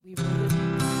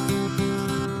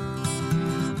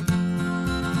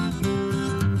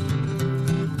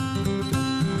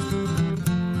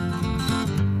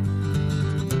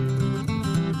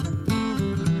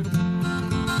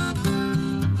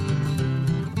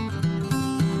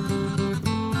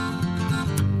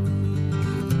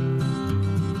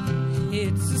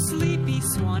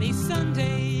Suwannee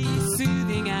Sunday,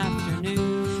 soothing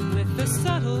afternoon, with the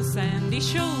subtle sandy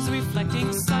shoals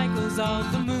reflecting cycles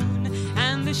of the moon,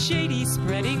 and the shady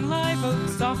spreading live oak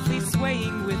softly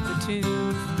swaying with the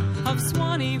tune of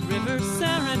Suwannee River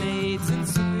serenades and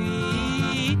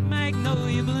sweet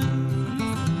magnolia blooms.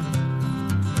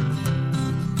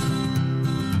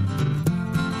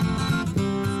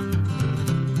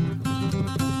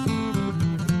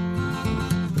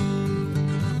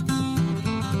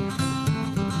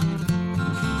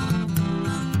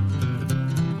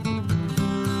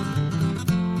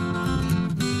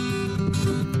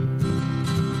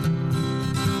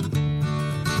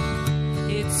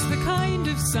 It's the kind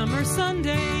of summer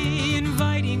Sunday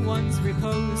inviting one's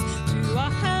repose to a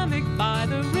hammock by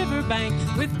the riverbank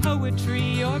with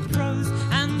poetry or prose,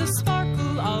 and the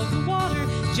sparkle of the water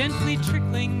gently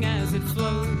trickling as it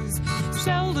flows,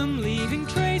 seldom leaving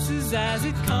traces as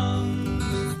it comes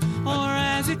or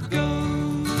as it goes.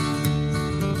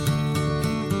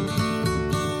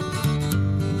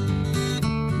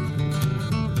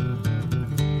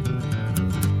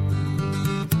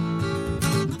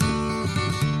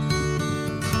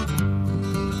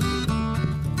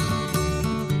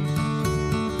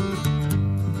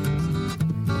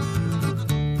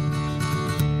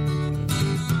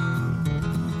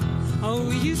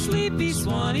 Oh, you sleepy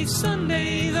Suwannee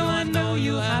Sunday, though I know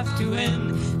you'll have to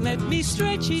end, let me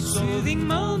stretch each soothing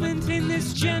moment in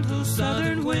this gentle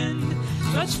southern wind.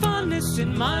 Such fondness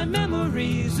in my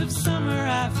memories of summer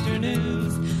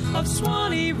afternoons, of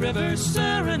Suwannee River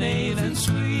serenades and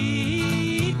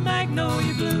sweet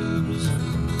magnolia blooms,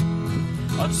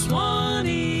 of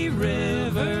Suwannee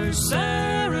River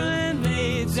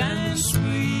serenades and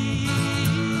sweet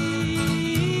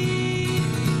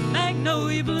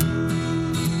magnolia blooms.